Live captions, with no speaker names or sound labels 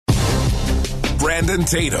Brandon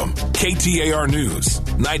Tatum, KTAR News,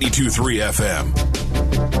 92.3 FM.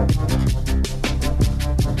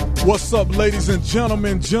 What's up, ladies and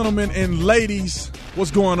gentlemen and ladies? What's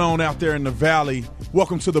going on out there in the valley?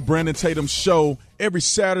 Welcome to the Brandon Tatum Show. Every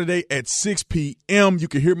Saturday at 6 p.m. You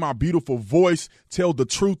can hear my beautiful voice, tell the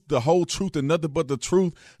truth, the whole truth, and nothing but the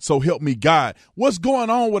truth. So help me God. What's going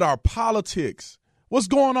on with our politics? What's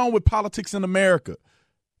going on with politics in America?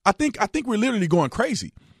 I think we're literally going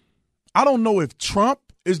crazy. I don't know if Trump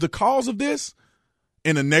is the cause of this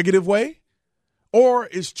in a negative way, or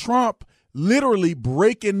is Trump literally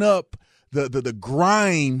breaking up the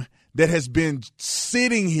grime that has been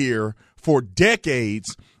sitting here for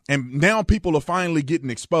decades, and now people are finally getting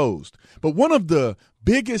exposed. But one of the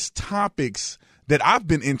biggest topics that I've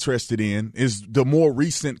been interested in is the more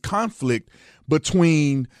recent conflict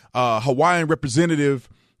between Hawaiian Representative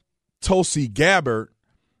Tulsi Gabbard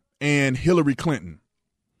and Hillary Clinton.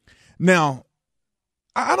 Now,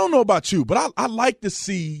 I don't know about you, but I like to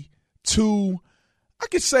see two, I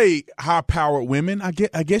could say, high-powered women. I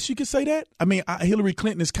guess you could say that. I mean, Hillary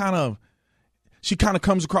Clinton is she kind of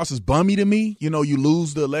comes across as bummy to me. You know, you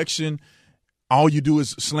lose the election. All you do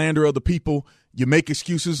is slander other people. You make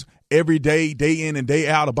excuses every day, day in and day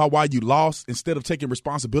out, about why you lost, instead of taking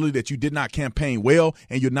responsibility that you did not campaign well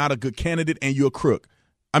and you're not a good candidate and you're a crook.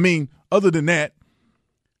 I mean, other than that,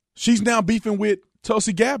 she's now beefing with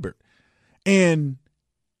Tulsi Gabbard. And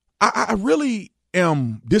I really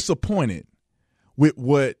am disappointed with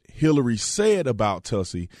what Hillary said about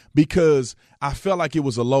Tulsi, because I felt like it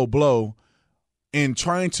was a low blow in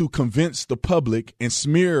trying to convince the public and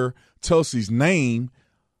smear Tulsi's name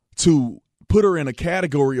to put her in a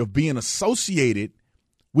category of being associated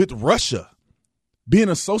with Russia, being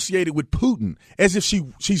associated with Putin, as if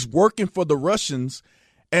she's working for the Russians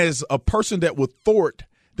as a person that would thwart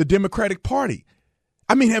the Democratic Party.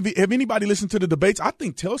 I mean, have anybody listened to the debates? I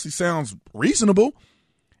think Tulsi sounds reasonable.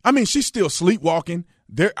 I mean, she's still sleepwalking.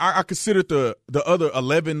 I consider the other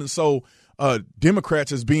 11 or so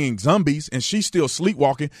Democrats as being zombies, and she's still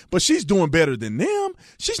sleepwalking, but she's doing better than them.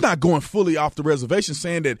 She's not going fully off the reservation,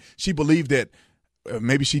 saying that she believed that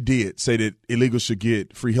maybe she did say that illegals should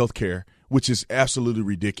get free health care, which is absolutely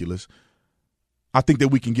ridiculous. I think that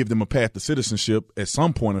we can give them a path to citizenship at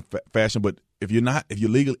some point of fashion, but if you're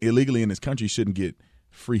illegally in this country, you shouldn't get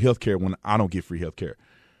free health care when I don't get free health care.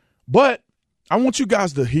 But I want you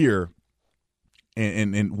guys to hear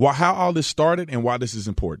and how all this started and why this is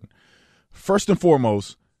important. First and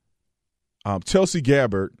foremost, Tulsi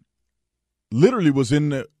Gabbard literally was in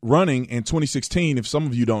the running in 2016, if some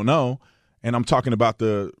of you don't know, and I'm talking about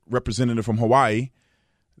the representative from Hawaii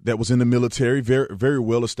that was in the military, very, very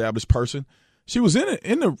well-established person. She was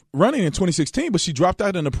in the running in 2016, but she dropped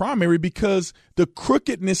out in the primary because the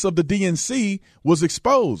crookedness of the DNC was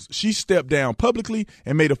exposed. She stepped down publicly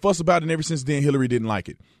and made a fuss about it, and ever since then, Hillary didn't like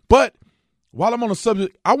it. But while I'm on the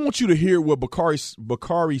subject, I want you to hear what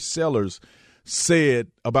Bakari Sellers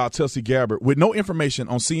said about Tulsi Gabbard with no information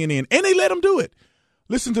on CNN, and they let him do it.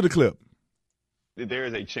 Listen to the clip. There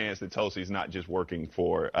is a chance that Tulsi is not just working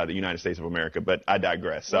for the United States of America, but I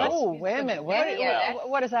digress. So, oh, wait a minute.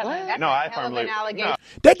 What does that mean? No, I firmly. No.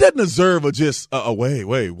 That doesn't deserve a just, wait,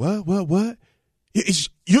 what?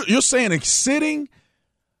 You're saying a sitting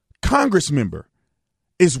Congress member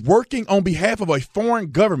is working on behalf of a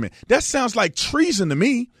foreign government. That sounds like treason to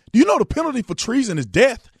me. Do you know the penalty for treason is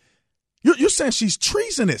death? You're saying she's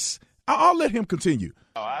treasonous. I'll let him continue.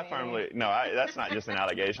 That's not just an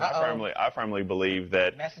allegation. I firmly believe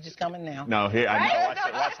that. Message is coming now. No, here I know.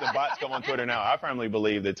 Watch the bots come on Twitter now. I firmly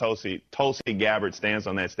believe that Tulsi Gabbard stands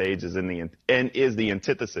on that stage is the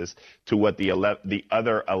antithesis to what the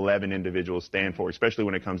other 11 individuals stand for, especially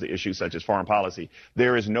when it comes to issues such as foreign policy.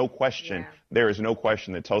 There is no question. Yeah. There is no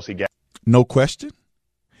question that Tulsi Gabbard. No question.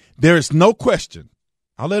 There is no question.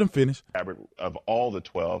 I'll let him finish. Gabbard, of all the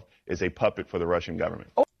 12, is a puppet for the Russian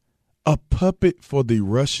government. A puppet for the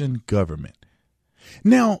Russian government.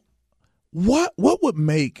 Now, what would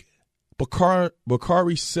make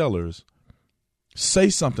Bakari Sellers say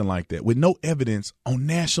something like that with no evidence on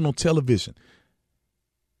national television?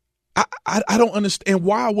 I don't understand.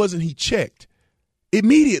 Why wasn't he checked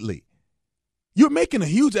immediately? You're making a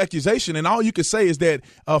huge accusation, and all you can say is that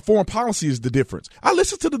foreign policy is the difference. I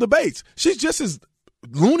listened to the debates. She's just as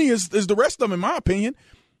loony as the rest of them, in my opinion.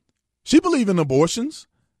 She believes in abortions.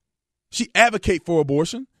 She advocate for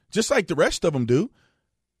abortion, just like the rest of them do.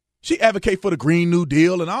 She advocate for the Green New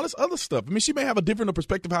Deal and all this other stuff. I mean, she may have a different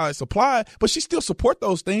perspective how it's applied, but she still support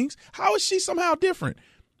those things. How is she somehow different?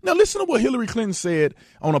 Now, listen to what Hillary Clinton said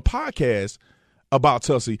on a podcast about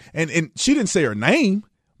Tulsi. And she didn't say her name,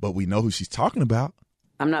 but we know who she's talking about.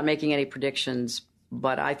 I'm not making any predictions,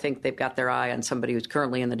 but I think they've got their eye on somebody who's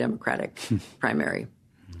currently in the Democratic primary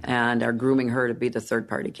and are grooming her to be the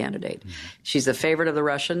third-party candidate. She's the favorite of the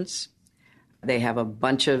Russians. They have a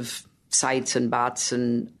bunch of sites and bots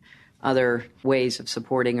and other ways of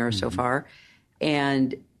supporting her so far.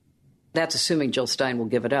 And that's assuming Jill Stein will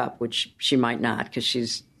give it up, which she might not, because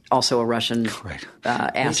she's also a Russian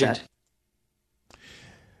asset.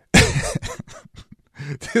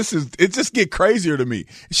 It just get crazier to me.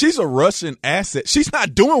 She's a Russian asset. She's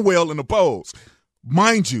not doing well in the polls.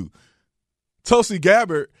 Mind you, Tulsi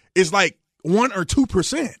Gabbard is like 1 or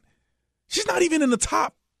 2%. She's not even in the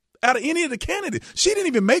top out of any of the candidates. She didn't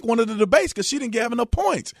even make one of the debates because she didn't have enough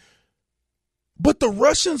points. But the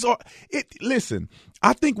Russians are listen,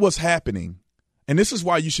 I think what's happening, and this is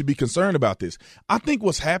why you should be concerned about this. I think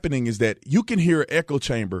what's happening is that you can hear an echo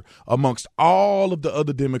chamber amongst all of the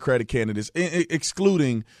other Democratic candidates,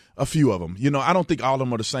 excluding a few of them. You know, I don't think all of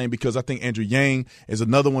them are the same because I think Andrew Yang is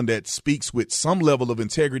another one that speaks with some level of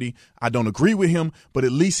integrity. I don't agree with him, but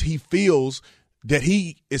at least he feels that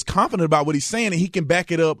he is confident about what he's saying and he can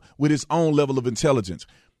back it up with his own level of intelligence.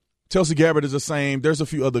 Tulsi Gabbard is the same. There's a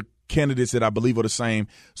few other candidates that I believe are the same.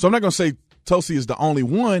 So I'm not going to say Tulsi is the only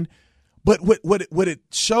one, but what it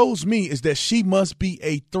shows me is that she must be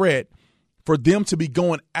a threat for them to be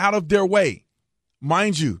going out of their way.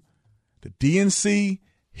 Mind you, the DNC,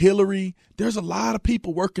 Hillary, there's a lot of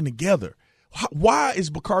people working together. Why is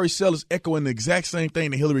Bakari Sellers echoing the exact same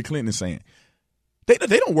thing that Hillary Clinton is saying? They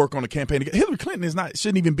don't work on the campaign together. Hillary Clinton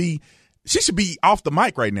shouldn't even be, she should be off the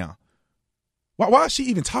mic right now. Why is she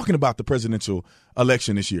even talking about the presidential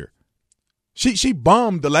election this year? She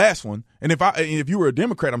bummed the last one, and if you were a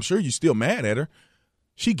Democrat, I'm sure you're still mad at her.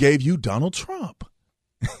 She gave you Donald Trump.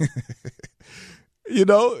 You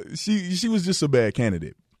know, she was just a bad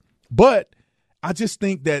candidate. But I just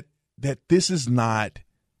think that this is not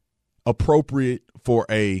appropriate for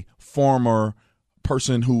a former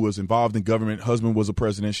person who was involved in government. Husband was a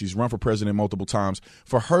president. She's run for president multiple times.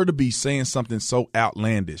 For her to be saying something so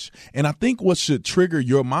outlandish. And I think what should trigger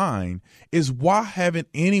your mind is why haven't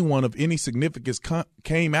anyone of any significance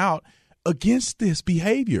came out against this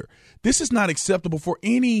behavior? This is not acceptable for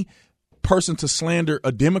any person to slander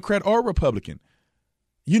a Democrat or a Republican.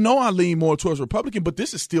 You know, I lean more towards Republican, but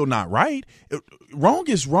this is still not right. Wrong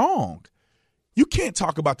is wrong. You can't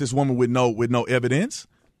talk about this woman with no evidence.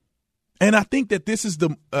 And I think that this is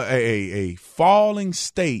a falling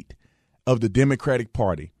state of the Democratic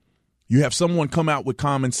Party. You have someone come out with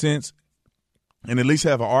common sense and at least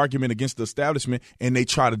have an argument against the establishment, and they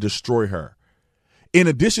try to destroy her. In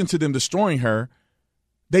addition to them destroying her,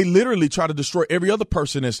 they literally try to destroy every other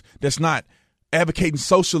person that's not advocating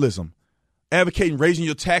socialism, advocating raising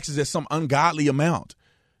your taxes at some ungodly amount,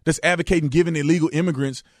 that's advocating giving illegal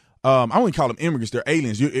immigrants I wouldn't call them immigrants. They're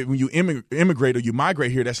aliens. When you immigrate or you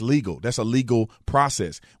migrate here, that's legal. That's a legal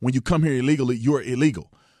process. When you come here illegally, you're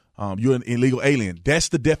illegal. You're an illegal alien. That's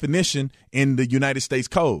the definition in the United States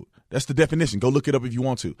Code. That's the definition. Go look it up if you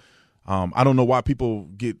want to. I don't know why people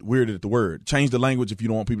get weirded at the word. Change the language if you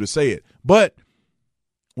don't want people to say it. But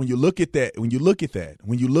when you look at that, when you look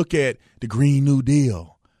at the Green New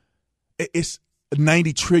Deal, it's a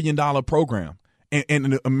 $90 trillion program. And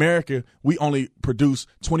in America, we only produce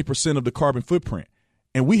 20% of the carbon footprint.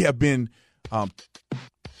 And we have been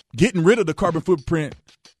getting rid of the carbon footprint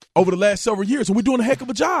over the last several years, and we're doing a heck of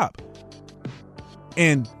a job.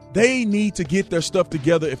 And they need to get their stuff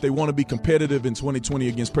together if they want to be competitive in 2020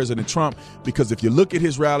 against President Trump, because if you look at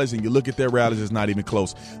his rallies and you look at their rallies, it's not even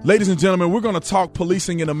close. Ladies and gentlemen, we're going to talk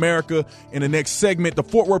policing in America in the next segment. The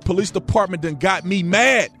Fort Worth Police Department done got me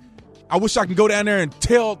mad. I wish I could go down there and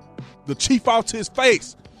tell the chief out to his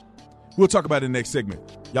face. We'll talk about it in the next segment.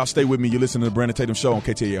 Y'all stay with me. You're listening to the Brandon Tatum Show on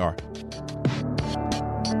KTAR.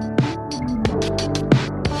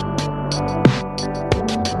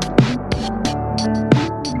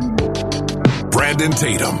 Brandon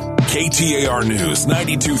Tatum, KTAR News,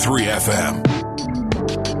 92.3 FM.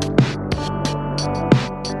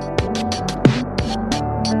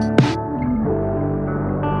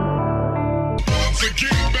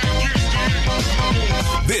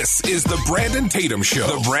 This is the Brandon Tatum Show.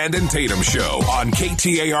 The Brandon Tatum Show on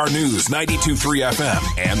KTAR News 92.3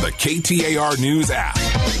 FM and the KTAR News app.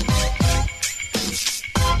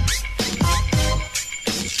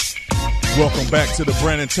 Welcome back to the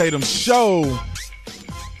Brandon Tatum Show.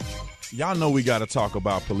 Y'all know we got to talk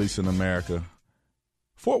about police in America.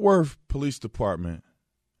 Fort Worth Police Department,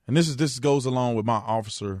 and this goes along with my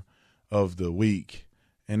officer of the week.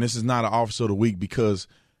 And this is not an officer of the week because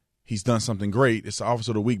he's done something great. It's the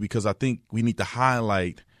officer of the week because I think we need to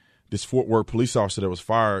highlight this Fort Worth police officer that was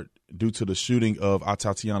fired due to the shooting of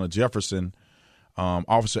Tatiana Jefferson,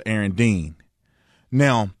 Officer Aaron Dean.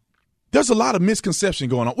 Now, there's a lot of misconception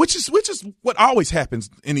going on, which is what always happens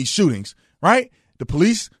in these shootings, right? The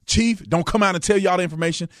police chief don't come out and tell you all the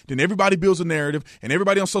information. Then everybody builds a narrative, and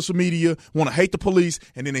everybody on social media want to hate the police,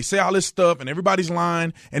 and then they say all this stuff, and everybody's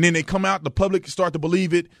lying, and then they come out, the public start to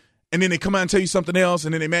believe it, and then they come out and tell you something else,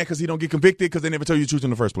 and then they're mad because he don't get convicted because they never tell you the truth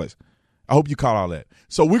in the first place. I hope you caught all that.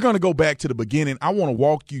 So we're going to go back to the beginning. I want to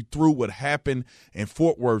walk you through what happened in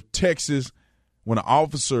Fort Worth, Texas, when an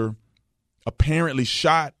officer apparently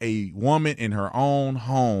shot a woman in her own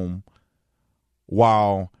home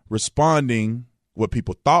while responding. What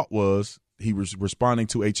people thought was he was responding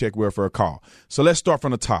to a check welfare call. So let's start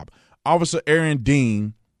from the top. Officer Aaron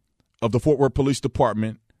Dean of the Fort Worth Police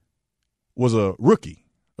Department was a rookie,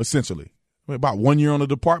 essentially. About 1 year on the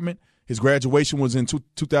department. His graduation was in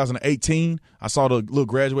 2018. I saw the little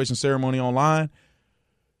graduation ceremony online.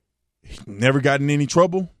 He never got in any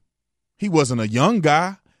trouble. He wasn't a young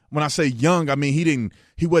guy. When I say young, I mean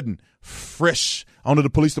he wasn't fresh onto the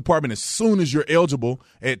police department as soon as you're eligible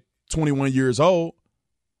at 21 years old.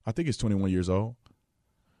 I think it's 21 years old.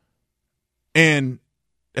 And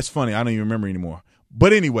that's funny. I don't even remember anymore.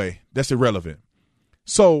 But anyway, that's irrelevant.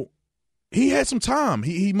 So he had some time.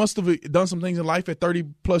 He must have done some things in life at 30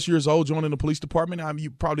 plus years old, joining the police department. I mean,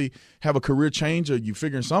 you probably have a career change or you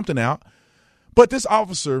figuring something out. But this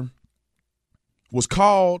officer was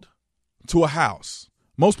called to a house.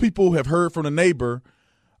 Most people have heard from the neighbor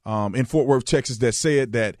in Fort Worth, Texas, that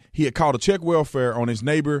said that he had called a check welfare on his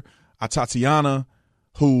neighbor, Tatiana,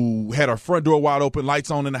 who had her front door wide open, lights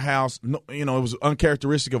on in the house. It was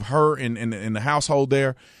uncharacteristic of her in the household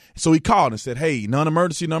there. So he called and said, hey,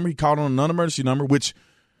 non-emergency number. He called on a non-emergency number, which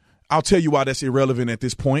I'll tell you why that's irrelevant at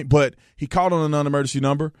this point. But he called on a non-emergency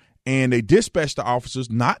number, and they dispatched the officers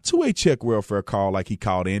not to a check welfare call like he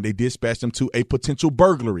called in. They dispatched them to a potential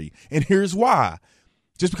burglary. And here's why.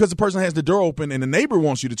 Just because the person has the door open and the neighbor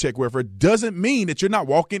wants you to check welfare doesn't mean that you're not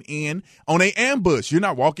walking in on an ambush. You're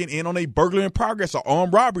not walking in on a burglary in progress or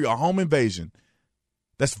armed robbery or home invasion.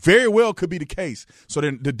 That's very well could be the case. So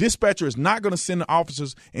then the dispatcher is not going to send the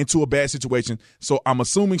officers into a bad situation. So I'm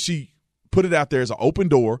assuming she put it out there as an open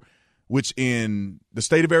door, which in the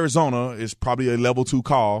state of Arizona is probably a level 2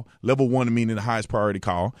 call, level 1 meaning the highest priority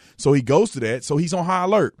call. So he goes to that. So he's on high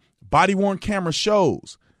alert. Body-worn camera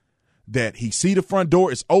shows that he see the front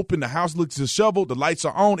door is open, the house looks disheveled, the lights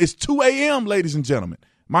are on. It's 2 a.m., ladies and gentlemen,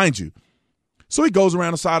 mind you. So he goes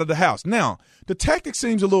around the side of the house. Now, the tactic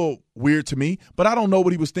seems a little weird to me, but I don't know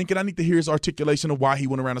what he was thinking. I need to hear his articulation of why he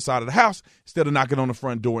went around the side of the house instead of knocking on the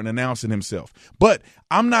front door and announcing himself. But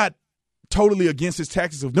I'm not totally against his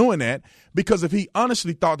tactics of doing that, because if he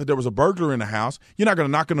honestly thought that there was a burglar in the house, you're not going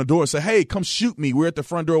to knock on the door and say, hey, come shoot me. We're at the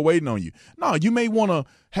front door waiting on you. No, you may want to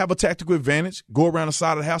have a tactical advantage, go around the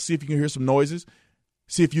side of the house, see if you can hear some noises,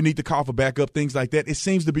 see if you need to call for backup, things like that. It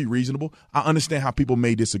seems to be reasonable. I understand how people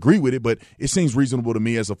may disagree with it, but it seems reasonable to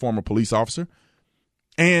me as a former police officer.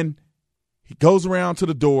 And he goes around to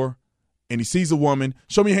the door and he sees a woman.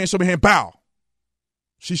 Show me your hand, bow.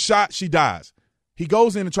 She's shot, she dies. He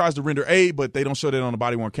goes in and tries to render aid, but they don't show that on the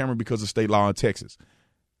body-worn camera because of state law in Texas.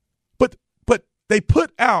 But they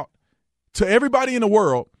put out to everybody in the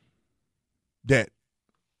world that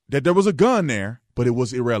there was a gun there, but it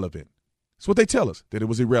was irrelevant. That's what they tell us, that it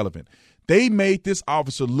was irrelevant. They made this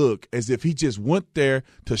officer look as if he just went there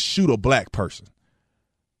to shoot a black person.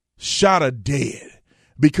 Shot her dead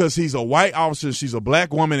because he's a white officer, she's a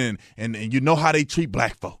black woman, and you know how they treat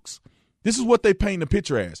black folks. This is what they paint the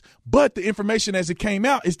picture as. But the information as it came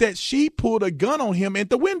out is that she pulled a gun on him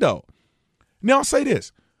at the window. Now, I'll say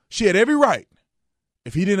this. She had every right.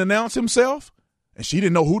 If he didn't announce himself and she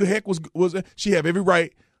didn't know who the heck was she had every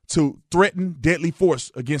right to threaten deadly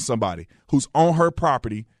force against somebody who's on her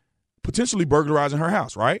property, potentially burglarizing her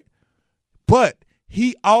house, right? But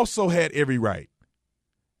he also had every right,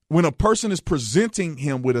 when a person is presenting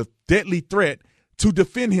him with a deadly threat, to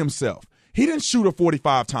defend himself. He didn't shoot her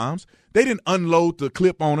 45 times. They didn't unload the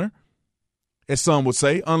clip on her, as some would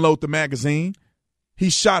say, unload the magazine. He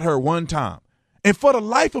shot her one time. And for the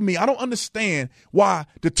life of me, I don't understand why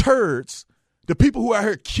the turds, the people who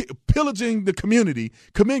are here pillaging the community,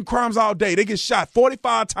 committing crimes all day, they get shot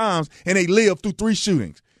 45 times and they live through 3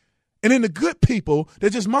 shootings. And then the good people, they're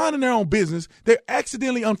just minding their own business. They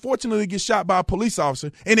accidentally, unfortunately, get shot by a police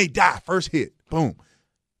officer and they die first hit. Boom.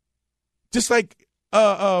 Just like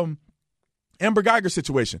Amber Geiger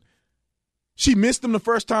situation. She missed him the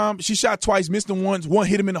first time. She shot twice, missed him once. One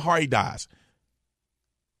hit him in the heart, he dies.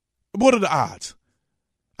 What are the odds?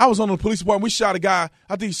 I was on the police department. We shot a guy.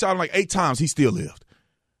 I think he shot him like 8 times. He still lived.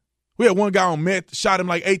 We had one guy on meth, shot him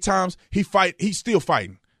like 8 times. He's still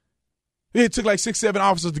fighting. It took like 6, 7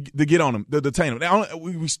 officers to get on him, to detain him.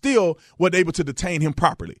 We still weren't able to detain him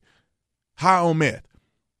properly. High on meth.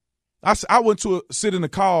 I went to sit in the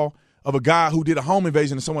call of a guy who did a home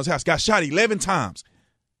invasion in someone's house, got shot 11 times,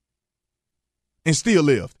 and still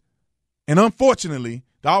lived. And unfortunately,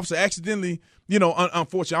 the officer accidentally,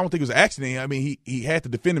 unfortunately, I don't think it was an accident. I mean, he had to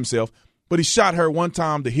defend himself, but he shot her one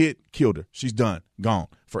time. The hit killed her. She's done, gone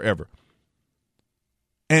forever.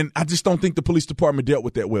 And I just don't think the police department dealt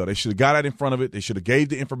with that well. They should have got out in front of it. They should have gave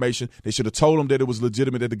the information. They should have told them that it was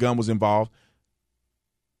legitimate, that the gun was involved.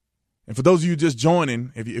 And for those of you just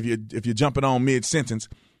joining, if you're jumping on mid-sentence,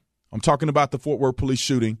 I'm talking about the Fort Worth police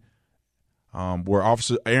shooting where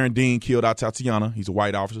Officer Aaron Dean killed out Tatiana. He's a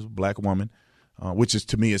white officer, a black woman, which is,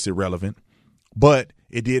 to me, it's irrelevant. But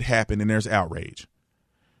it did happen, and there's outrage.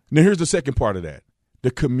 Now, here's the second part of that. The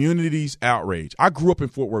community's outrage. I grew up in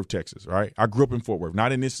Fort Worth, Texas, right? I grew up in Fort Worth,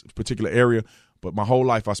 not in this particular area, but my whole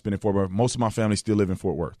life I spent in Fort Worth. Most of my family still live in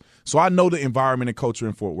Fort Worth. So I know the environment and culture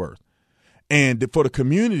in Fort Worth. And for the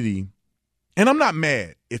community, and I'm not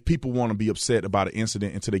mad if people want to be upset about an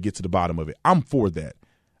incident until they get to the bottom of it. I'm for that.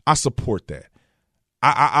 I support that.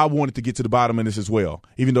 I wanted to get to the bottom of this as well,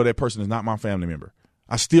 even though that person is not my family member.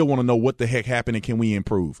 I still want to know what the heck happened and can we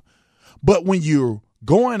improve. But when you're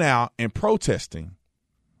going out and protesting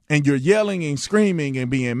and you're yelling and screaming and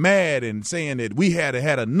being mad and saying that we had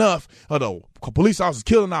enough of the police officers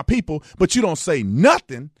killing our people, but you don't say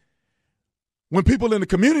nothing when people in the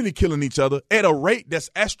community killing each other at a rate that's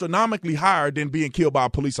astronomically higher than being killed by a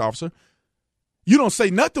police officer. You don't say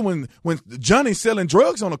nothing when Johnny's selling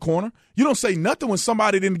drugs on the corner. You don't say nothing when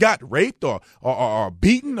somebody then got raped or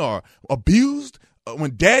beaten or abused.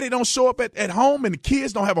 When daddy don't show up at home and the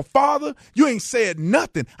kids don't have a father, you ain't said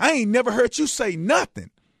nothing. I ain't never heard you say nothing.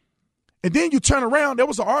 And then you turn around. There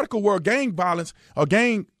was an article where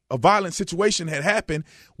a violent situation had happened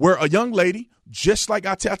where a young lady, just like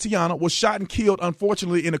our Tatiana, was shot and killed,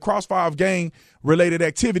 unfortunately, in a crossfire of gang-related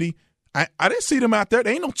activity. I didn't see them out there.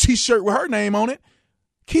 There ain't no T-shirt with her name on it.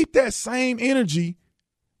 Keep that same energy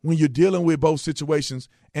when you're dealing with both situations,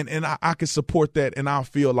 and I can support that, and I'll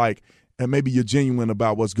feel like maybe you're genuine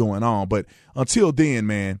about what's going on. But until then,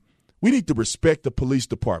 man, we need to respect the police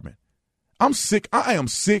department. I'm sick. I am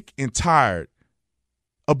sick and tired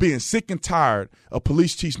of being sick and tired of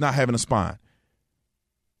police chiefs not having a spine.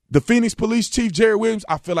 The Phoenix police chief, Jerry Williams,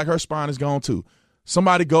 I feel like her spine is gone too.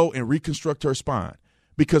 Somebody go and reconstruct her spine,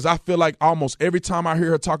 because I feel like almost every time I hear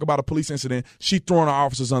her talk about a police incident, she throwing her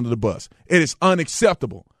officers under the bus. It is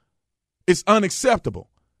unacceptable. It's unacceptable.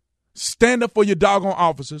 Stand up for your doggone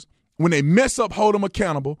officers. When they mess up, hold them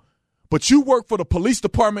accountable. But you work for the police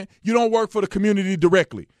department. You don't work for the community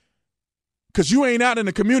directly, because you ain't out in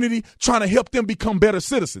the community trying to help them become better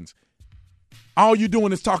citizens. All you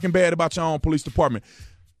doing is talking bad about your own police department.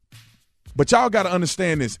 But y'all got to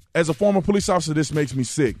understand this. As a former police officer, this makes me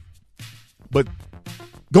sick. But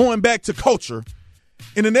going back to culture,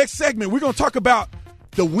 in the next segment, we're going to talk about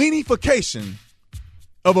the weenification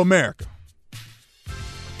of America.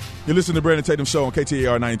 You're listening to Brandon Tatum Show on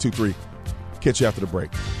KTAR 92.3. Catch you after the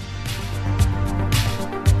break.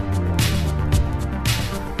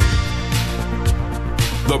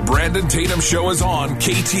 The Brandon Tatum Show is on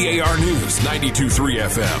KTAR News 92.3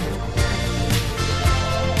 FM.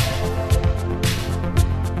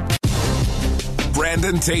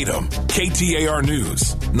 Brandon Tatum, KTAR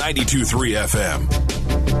News 92.3 FM.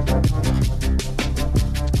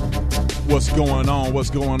 What's going on?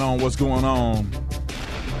 What's going on? What's going on?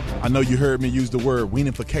 I know you heard me use the word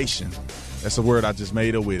weenification. That's a word I just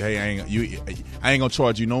made up with. Hey, I ain't gonna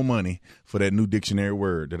charge you no money for that new dictionary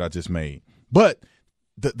word that I just made. But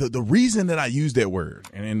the reason that I use that word,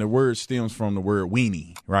 and the word stems from the word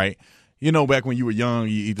weenie, right? You know, back when you were young,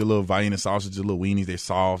 you eat the little Vienna sausages, the little weenies. They're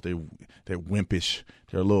soft, they're wimpish,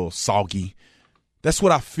 they're a little soggy. That's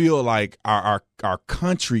what I feel like our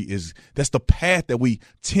country is. That's the path that we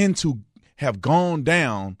tend to have gone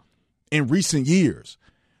down in recent years.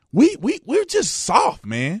 We're just soft,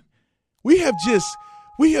 man. We have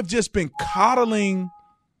just been coddling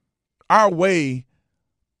our way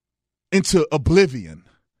into oblivion.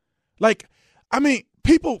 Like, I mean,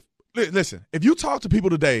 people, listen, if you talk to people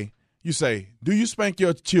today, you say, do you spank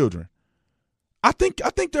your children? I think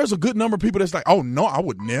there's a good number of people that's like, oh no, I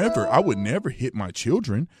would never hit my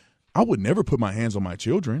children. I would never put my hands on my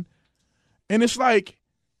children. And it's like,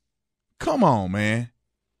 come on, man.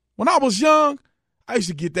 When I was young, I used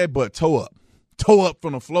to get that butt toe up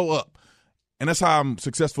from the floor up. And that's how I'm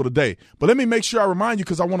successful today. But let me make sure I remind you,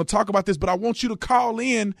 because I want to talk about this, but I want you to call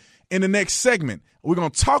in the next segment. We're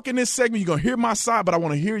going to talk in this segment. You're going to hear my side, but I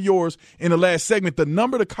want to hear yours in the last segment. The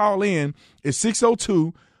number to call in is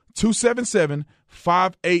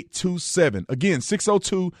 602-277-5827. Again,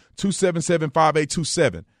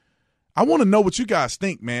 602-277-5827. I want to know what you guys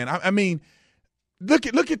think, man. I mean, look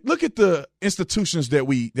at the institutions that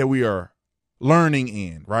we are learning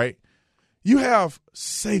in, right? You have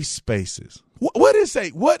safe spaces. What is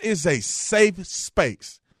a safe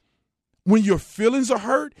space? When your feelings are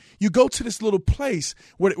hurt, you go to this little place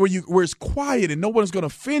where it's quiet and no one's going to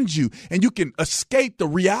offend you, and you can escape the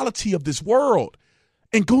reality of this world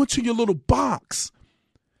and go into your little box.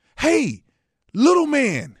 Hey, little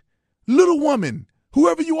man, little woman,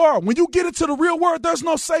 whoever you are, when you get into the real world, there's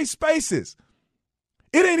no safe spaces.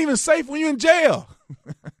 It ain't even safe when you're in jail.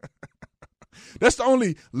 That's the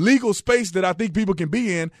only legal space that I think people can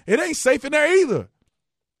be in. It ain't safe in there either.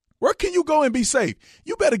 Where can you go and be safe?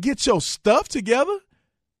 You better get your stuff together.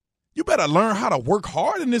 You better learn how to work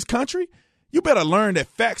hard in this country. You better learn that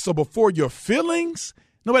facts are before your feelings.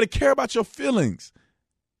 Nobody care about your feelings.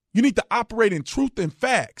 You need to operate in truth and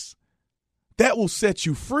facts. That will set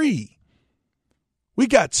you free. We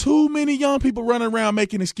got too many young people running around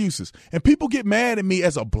making excuses. And people get mad at me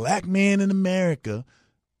as a black man in America.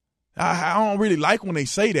 I don't really like when they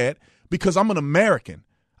say that, because I'm an American.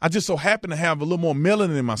 I just so happen to have a little more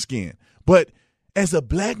melanin in my skin. But as a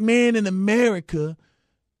black man in America,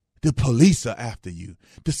 the police are after you.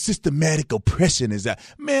 The systematic oppression is out.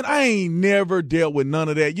 Man, I ain't never dealt with none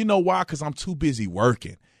of that. You know why? Because I'm too busy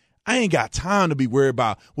working. I ain't got time to be worried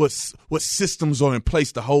about what systems are in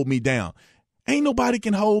place to hold me down. Ain't nobody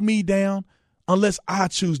can hold me down unless I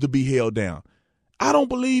choose to be held down. I don't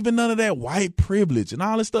believe in none of that white privilege and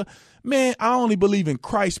all this stuff. Man, I only believe in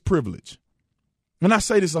Christ's privilege. And I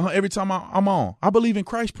say this every time I'm on. I believe in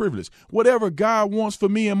Christ's privilege. Whatever God wants for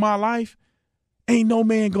me in my life, ain't no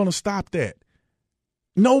man going to stop that.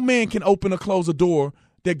 No man can open or close a door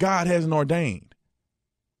that God hasn't ordained.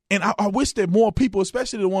 And I wish that more people,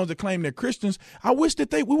 especially the ones that claim they're Christians, I wish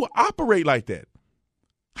that we would operate like that.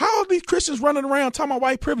 How are these Christians running around talking about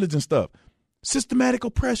white privilege and stuff? Systematic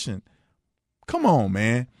oppression. Come on,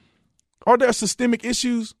 man. Are there systemic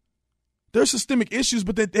issues? There's systemic issues,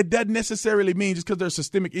 but that doesn't necessarily mean just because there's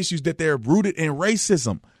systemic issues that they're rooted in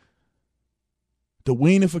racism. The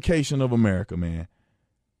weenification of America, man.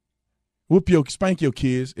 Spank your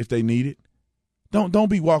kids if they need it. Don't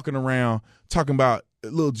be walking around talking about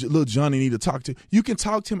little Johnny need to talk to. You can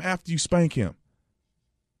talk to him after you spank him.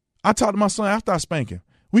 I talk to my son after I spank him.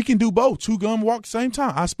 We can do both. Chew gum, walk at the same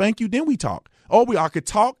time. I spank you, then we talk. Or I could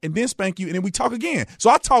talk and then spank you, and then we talk again. So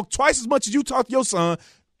I talk twice as much as you talk to your son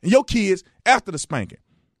and your kids after the spanking.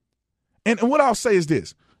 And what I'll say is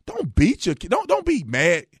this. Don't beat your kid. Don't be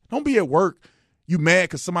mad. Don't be at work. You mad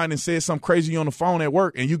because somebody said something crazy on the phone at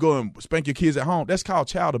work and you go and spank your kids at home. That's called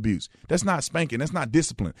child abuse. That's not spanking. That's not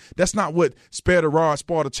discipline. That's not what spare the rod,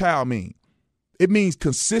 spoil the child mean. It means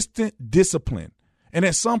consistent discipline. And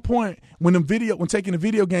at some point, when taking the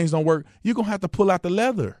video games don't work, you're going to have to pull out the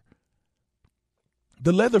leather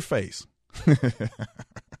face.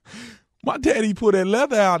 My daddy put that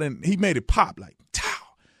leather out and he made it pop like, tow.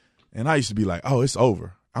 And I used to be like, oh, it's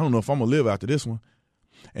over. I don't know if I'm going to live after this one.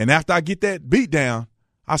 And after I get that beat down,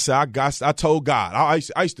 I said, I told God, I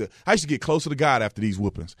used to get closer to God after these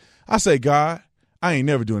whoopings. I say, God, I ain't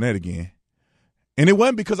never doing that again. And it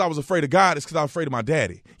wasn't because I was afraid of God. It's because I was afraid of my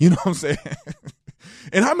daddy. You know what I'm saying?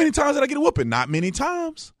 And how many times did I get a whooping? Not many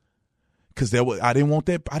times. Because I didn't want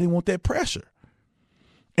that pressure.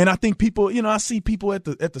 And I think people, I see people at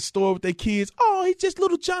the store with their kids. Oh, he's just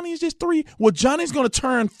little Johnny. He's just 3. Well, Johnny's going to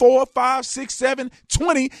turn 4, 5, 6, 7,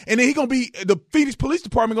 20, and then the Phoenix Police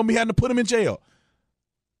Department going to be having to put him in jail.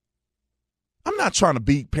 I'm not trying to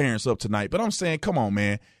beat parents up tonight, but I'm saying, come on,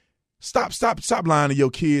 man. Stop lying to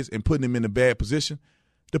your kids and putting them in a bad position.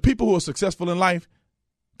 The people who are successful in life,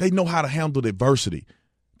 they know how to handle adversity.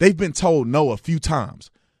 They've been told no a few times,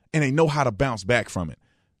 and they know how to bounce back from it.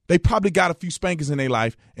 They probably got a few spankings in their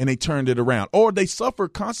life, and they turned it around. Or they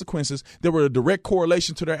suffered consequences that were a direct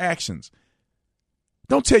correlation to their actions.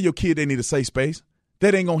 Don't tell your kid they need a safe space.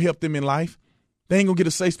 That ain't going to help them in life. They ain't going to get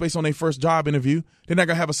a safe space on their first job interview. They're not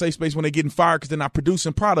going to have a safe space when they're getting fired because they're not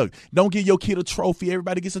producing product. Don't give your kid a trophy.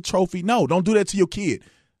 Everybody gets a trophy. No, don't do that to your kid.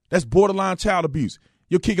 That's borderline child abuse.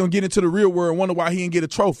 Your kid going to get into the real world and wonder why he ain't get a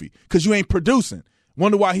trophy because you ain't producing.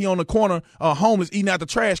 Wonder why he on the corner homeless eating out the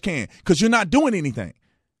trash can because you're not doing anything.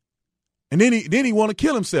 And then he want to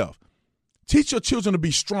kill himself. Teach your children to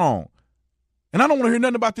be strong. And I don't want to hear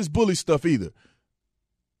nothing about this bully stuff either.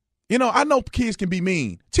 I know kids can be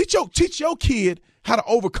mean. Teach your kid how to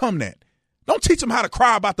overcome that. Don't teach them how to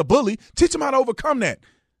cry about the bully. Teach them how to overcome that.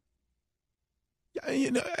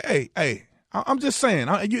 Hey, I'm just saying,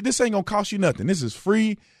 this ain't going to cost you nothing. This is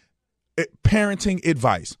free parenting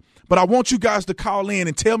advice. But I want you guys to call in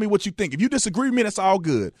and tell me what you think. If you disagree with me, that's all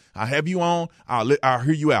good. I'll have you on. I'll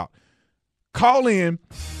hear you out. Call in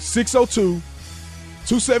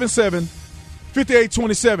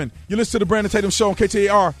 602-277-5827. You listen to the Brandon Tatum Show on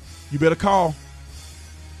KTAR. You better call.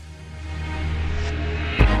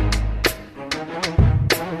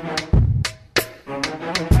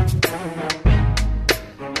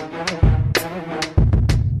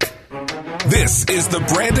 This is the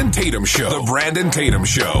Brandon Tatum Show. The Brandon Tatum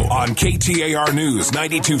Show on KTAR News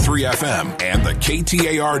 92.3 FM and the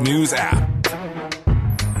KTAR News app.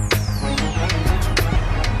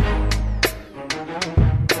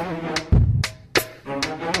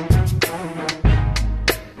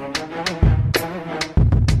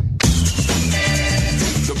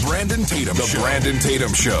 The Brandon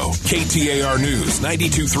Tatum Show. KTAR News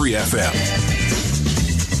 92.3 FM.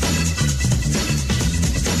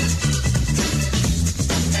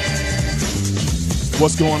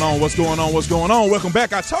 What's going on? Welcome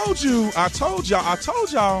back. I told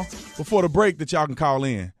y'all before the break that y'all can call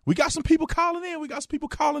in. We got some people calling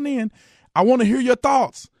in. I want to hear your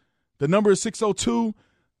thoughts. The number is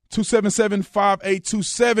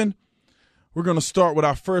 602-277-5827. We're going to start with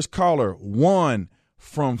our first caller, Juan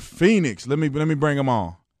from Phoenix. Let me bring him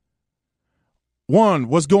on. Juan,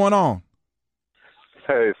 what's going on?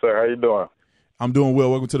 Hey, sir. How you doing? I'm doing well.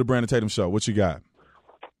 Welcome to the Brandon Tatum Show. What you got?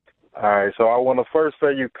 All right, so I want to first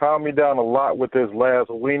say you calmed me down a lot with this last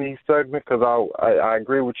weenie segment because I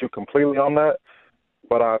agree with you completely on that,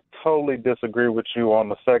 but I totally disagree with you on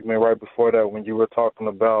the segment right before that when you were talking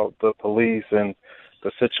about the police and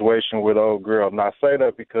the situation with old girl. And I say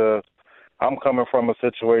that because I'm coming from a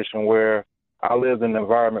situation where I lived in an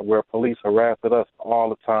environment where police harassed us all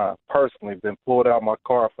the time. Personally, been pulled out my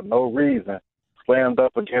car for no reason, slammed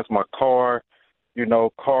up against my car,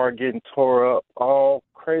 car getting tore up, all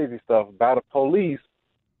crazy stuff by the police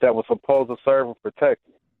that was supposed to serve and protect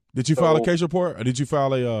me. Did you file a case report or did you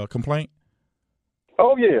file a complaint?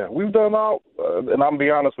 Oh, yeah. We've done all, and I'm going to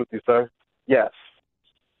be honest with you, sir. Yes.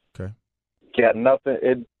 Okay. Got nothing.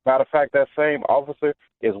 Matter of fact, that same officer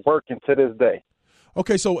is working to this day.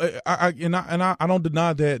 Okay, so I don't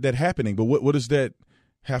deny that happening, but what does that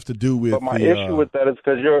have to do with? But my issue with that is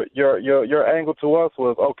because your angle to us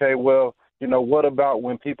was, okay, well, what about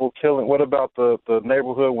when people killing? What about the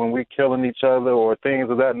neighborhood when we killing each other or things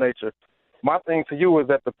of that nature? My thing to you is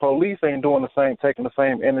that the police ain't doing the same, taking the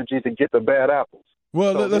same energy to get the bad apples.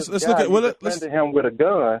 Well, so let's look at let's him with a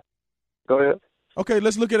gun. Go ahead. Okay,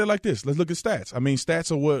 let's look at it like this. Let's look at stats. I mean,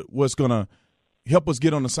 stats are what's gonna help us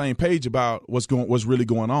get on the same page about what's really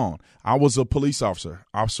going on. I was a police officer.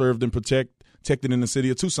 I served and protected in the city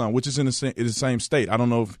of Tucson, which is in the same state. I don't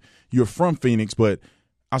know if you're from Phoenix, but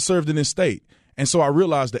I served in this state. And so I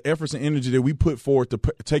realized the efforts and energy that we put forward to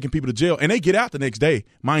taking people to jail, and they get out the next day,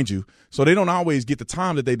 mind you, so they don't always get the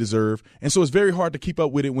time that they deserve. And so it's very hard to keep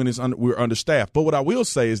up with it when we're understaffed. But what I will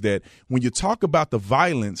say is that when you talk about the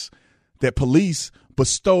violence that police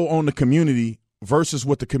bestow on the community versus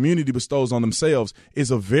what the community bestows on themselves is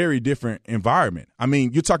a very different environment. I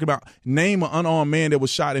mean, you're talking about name an unarmed man that was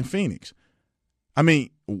shot in Phoenix. I mean,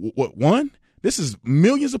 what, one? This is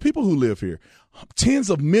millions of people who live here,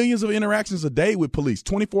 tens of millions of interactions a day with police,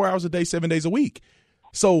 24 hours a day, 7 days a week.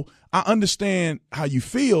 So I understand how you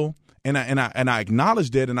feel, and I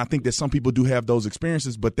acknowledge that, and I think that some people do have those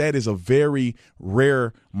experiences, but that is a very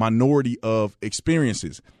rare minority of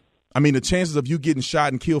experiences. I mean, the chances of you getting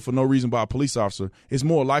shot and killed for no reason by a police officer is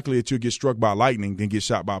more likely that you'll get struck by lightning than get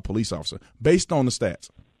shot by a police officer, based on the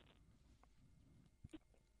stats.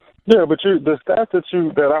 Yeah, but the stats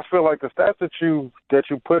that I feel like the stats that you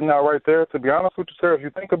putting out right there, to be honest with you, sir, if you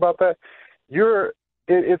think about that,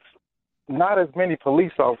 it's not as many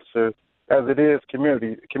police officers as it is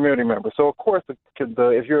community members. So of course,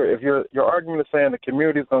 if your argument is saying the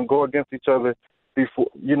community is going to go against each other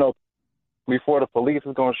before the police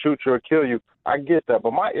is going to shoot you or kill you, I get that.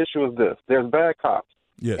 But my issue is this: there's bad cops,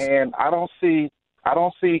 yes, and I don't see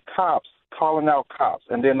cops calling out cops.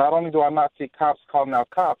 And then not only do I not see cops calling out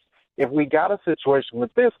cops, if we got a situation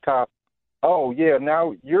with this cop, oh, yeah,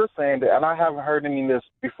 now you're saying that, and I haven't heard any of this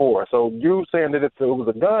before. So you saying that it was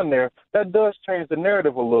a gun there, that does change the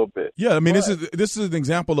narrative a little bit. Yeah, I mean, this is an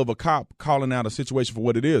example of a cop calling out a situation for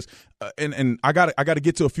what it is. And I got to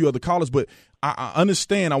get to a few other callers, but I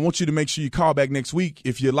understand. I want you to make sure you call back next week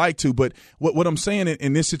if you'd like to. But what I'm saying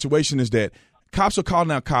in this situation is that Cops are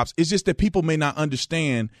calling out cops. It's just that people may not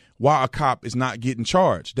understand why a cop is not getting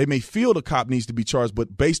charged. They may feel the cop needs to be charged,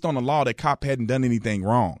 but based on the law, that cop hadn't done anything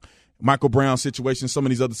wrong. Michael Brown situation, some of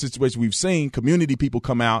these other situations we've seen, community people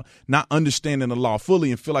come out not understanding the law fully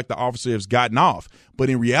and feel like the officer has gotten off. But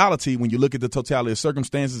in reality, when you look at the totality of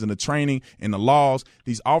circumstances and the training and the laws,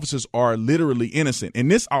 these officers are literally innocent. And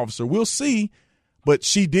this officer, we'll see, but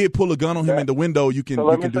she did pull a gun on him in the window. You can, so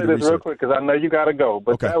let you can me do say the this research. real quick because I know you got to go.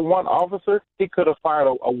 But Okay. that one officer, he could have fired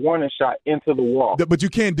a warning shot into the wall. But you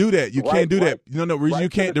can't do that. You can't do that. No, the reason you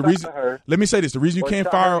can't. The reason. Let me say this. The reason you can't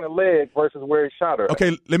fire in the leg versus where he shot her.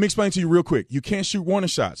 Okay, let me explain to you real quick. You can't shoot warning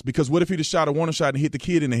shots because what if he'd have shot a warning shot and hit the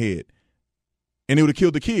kid in the head? And it would have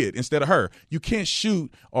killed the kid instead of her. You can't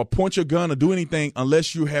shoot or point your gun or do anything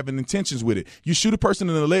unless you're having intentions with it. You shoot a person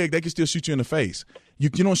in the leg, they can still shoot you in the face. You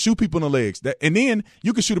don't shoot people in the legs. And then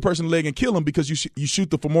you can shoot a person in the leg and kill them because you shoot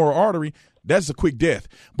the femoral artery. That's a quick death.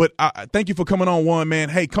 But I thank you for coming on, Juan, man.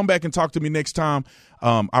 Hey, come back and talk to me next time.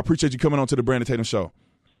 I appreciate you coming on to the Brandon Tatum Show.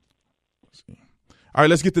 All right,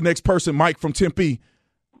 let's get the next person, Mike from Tempe.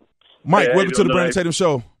 Mike, hey, welcome to the Brandon Tatum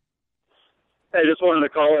Show. Hey, just wanted to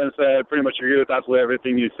call in and say I pretty much agree with absolutely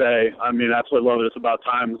everything you say. I mean, absolutely love it. It's about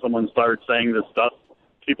time someone started saying this stuff.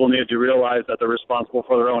 People need to realize that they're responsible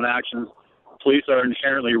for their own actions. Police are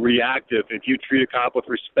inherently reactive. If you treat a cop with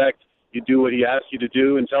respect, you do what he asks you to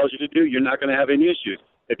do and tells you to do, you're not going to have any issues.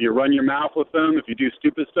 If you run your mouth with them, if you do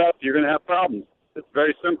stupid stuff, you're going to have problems. It's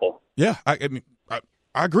very simple. Yeah, I mean, I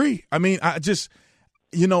agree. I mean, I just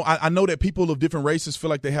 – I know that people of different races feel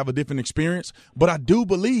like they have a different experience, but I do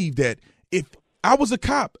believe that if I was a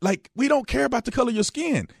cop, like, we don't care about the color of your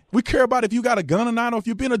skin. We care about if you got a gun or not or if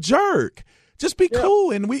you've been a jerk. Just be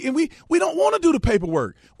cool, and we don't want to do the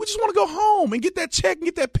paperwork. We just want to go home and get that check and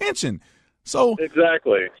get that pension. So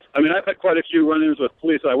exactly. I mean, I've had quite a few run-ins with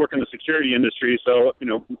police. I work in the security industry, so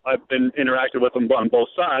I've been interacting with them on both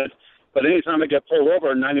sides. But anytime I get pulled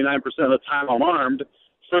over, 99% of the time I'm armed.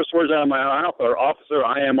 First words out of my mouth are, "Officer,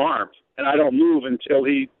 I am armed," and I don't move until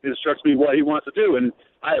he instructs me what he wants to do. And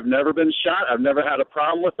I have never been shot. I've never had a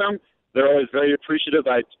problem with them. They're always very appreciative.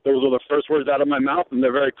 Those are the first words out of my mouth, and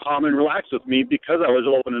they're very calm and relaxed with me because I was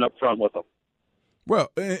open and upfront with them.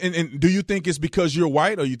 Well, and do you think it's because you're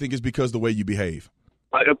white, or you think it's because of the way you behave?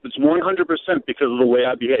 It's 100% because of the way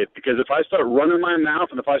I behave. Because if I start running my mouth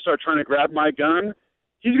and if I start trying to grab my gun,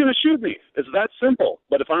 he's going to shoot me. It's that simple.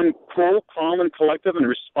 But if I'm cool, calm, and collective and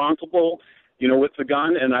responsible, with the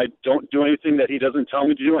gun, and I don't do anything that he doesn't tell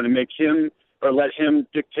me to do, and make him or let him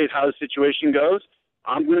dictate how the situation goes,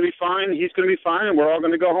 I'm going to be fine, he's going to be fine, and we're all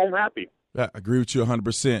going to go home happy. I agree with you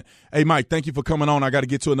 100%. Hey, Mike, thank you for coming on. I got to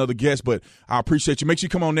get to another guest, but I appreciate you. Make sure you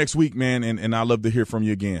come on next week, man, and I'd love to hear from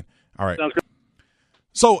you again. All right. Sounds good.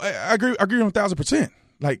 So I agree 1,000%.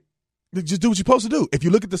 Like, just do what you're supposed to do. If you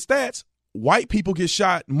look at the stats, white people get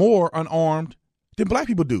shot more unarmed than black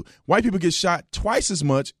people do. White people get shot twice as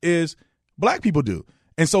much as black people do.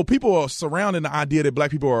 And so people are surrounding the idea that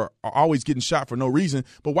black people are always getting shot for no reason,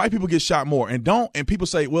 but white people get shot more. And people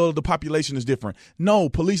say, well, the population is different. No,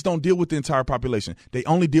 police don't deal with the entire population. They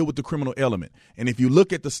only deal with the criminal element. And if you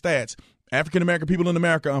look at the stats, African-American people in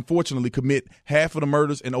America, unfortunately, commit half of the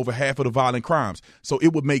murders and over half of the violent crimes. So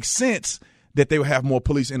it would make sense that they would have more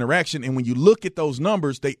police interaction. And when you look at those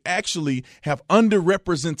numbers, they actually have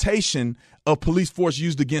underrepresentation of police force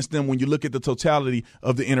used against them when you look at the totality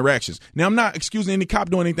of the interactions. Now, I'm not excusing any cop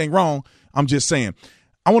doing anything wrong. I'm just saying.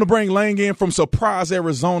 I want to bring Lang in from Surprise,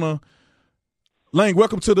 Arizona. Lang,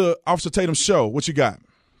 welcome to the Officer Tatum Show. What you got?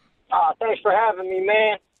 Thanks for having me,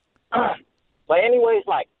 man. But anyways,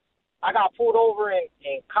 I got pulled over in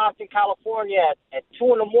Compton, California at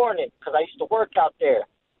 2 in the morning because I used to work out there.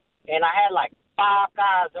 And I had 5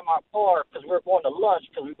 guys in my car because we were going to lunch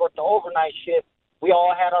because we worked the overnight shift. We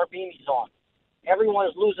all had our beanies on.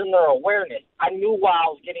 Everyone's losing their awareness. I knew why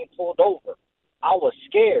I was getting pulled over. I was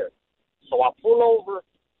scared. So I pull over,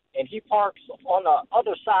 and he parks on the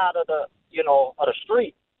other side of the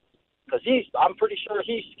street because I'm pretty sure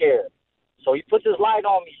he's scared. So he puts his light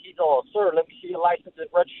on me. He's all, "Sir, let me see your license and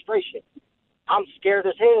registration." I'm scared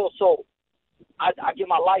as hell, so I get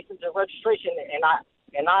my license and registration, and I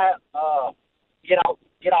get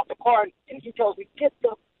out the car, and he tells me, "Get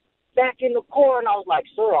the back in the car." And I was like,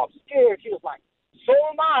 "Sir, I'm scared." He was like, "So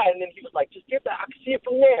am I." And then he was like, "Just get that. I can see it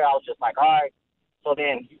from there." I was just like, "All right." So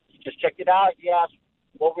then he just checked it out. He asked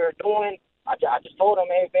what we were doing. I just told him,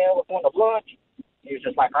 "Hey, man, we're going to lunch." He was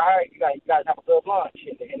just like, "All right, you guys have a good lunch."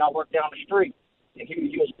 And I worked down the street, and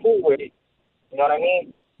he was cool with it. You know what I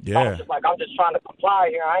mean? Yeah. I was just like, I'm just trying to comply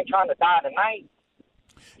here. I ain't trying to die tonight.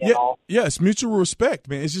 You know? Yeah, it's mutual respect,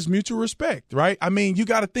 man. It's just mutual respect, right? I mean, you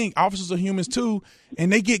got to think officers are humans too,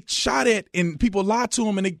 and they get shot at, and people lie to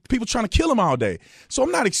them, and people trying to kill them all day. So I'm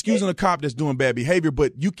not excusing a cop that's doing bad behavior,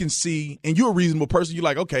 but you can see, and you're a reasonable person. You're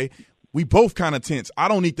like, okay, we both kind of tense. I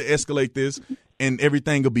don't need to escalate this, and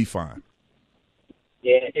everything will be fine.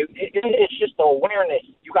 Yeah, it's just the awareness.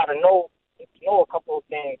 You got to know a couple of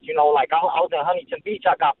things. You know, like I was in Huntington Beach.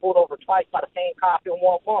 I got pulled over twice by the same cop in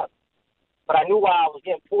 1 month. But I knew why I was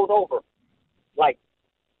getting pulled over. Like,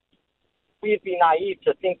 we'd be naive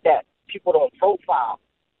to think that people don't profile.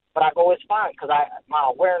 But I go, it's fine, because my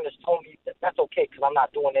awareness told me that's okay, because I'm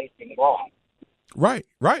not doing anything wrong. Right.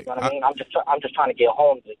 You know what I mean? I'm just trying to get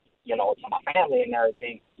home to, to my family and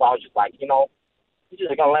everything. So I was just like, you're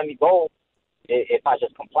just going to let me go if I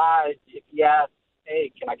just comply. If he asks,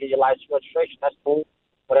 hey, can I get your license registration? That's cool.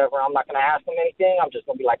 Whatever. I'm not going to ask him anything. I'm just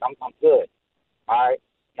going to be like, I'm good. All right.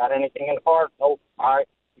 Got anything in the car? Nope. All right,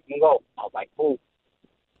 you can go. I was like, cool.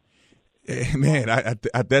 Man,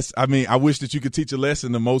 I wish that you could teach a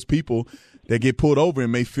lesson to most people that get pulled over and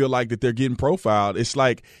may feel like that they're getting profiled. It's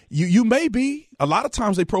like you may be. A lot of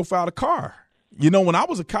times they profile a car. When I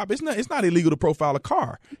was a cop, it's not illegal to profile a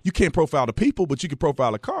car. You can't profile the people, but you can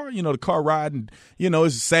profile a car. The car riding,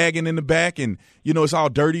 it's sagging in the back, and it's all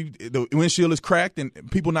dirty. The windshield is cracked, and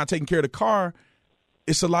people not taking care of the car.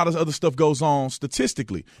 It's a lot of other stuff goes on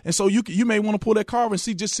statistically. And so you may want to pull that car and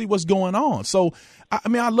see what's going on. So,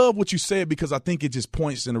 I love what you said, because I think it just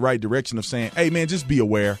points in the right direction of saying, hey, man, just be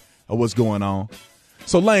aware of what's going on.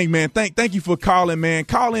 So, Lang, man, thank you for calling, man.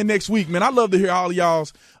 Call in next week, man. I love to hear all of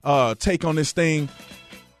y'all's take on this thing.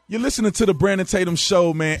 You're listening to the Brandon Tatum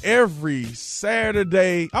Show, man, every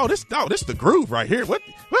Saturday. Oh, this the groove right here. What?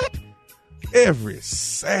 Every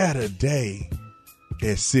Saturday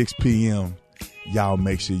at 6 p.m. Y'all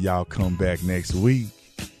make sure y'all come back next week.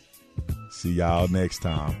 See y'all next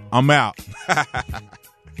time. I'm out.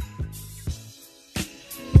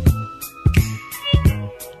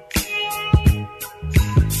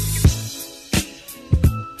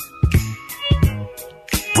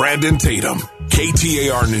 Brandon Tatum,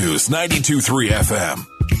 KTAR News 92.3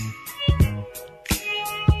 FM.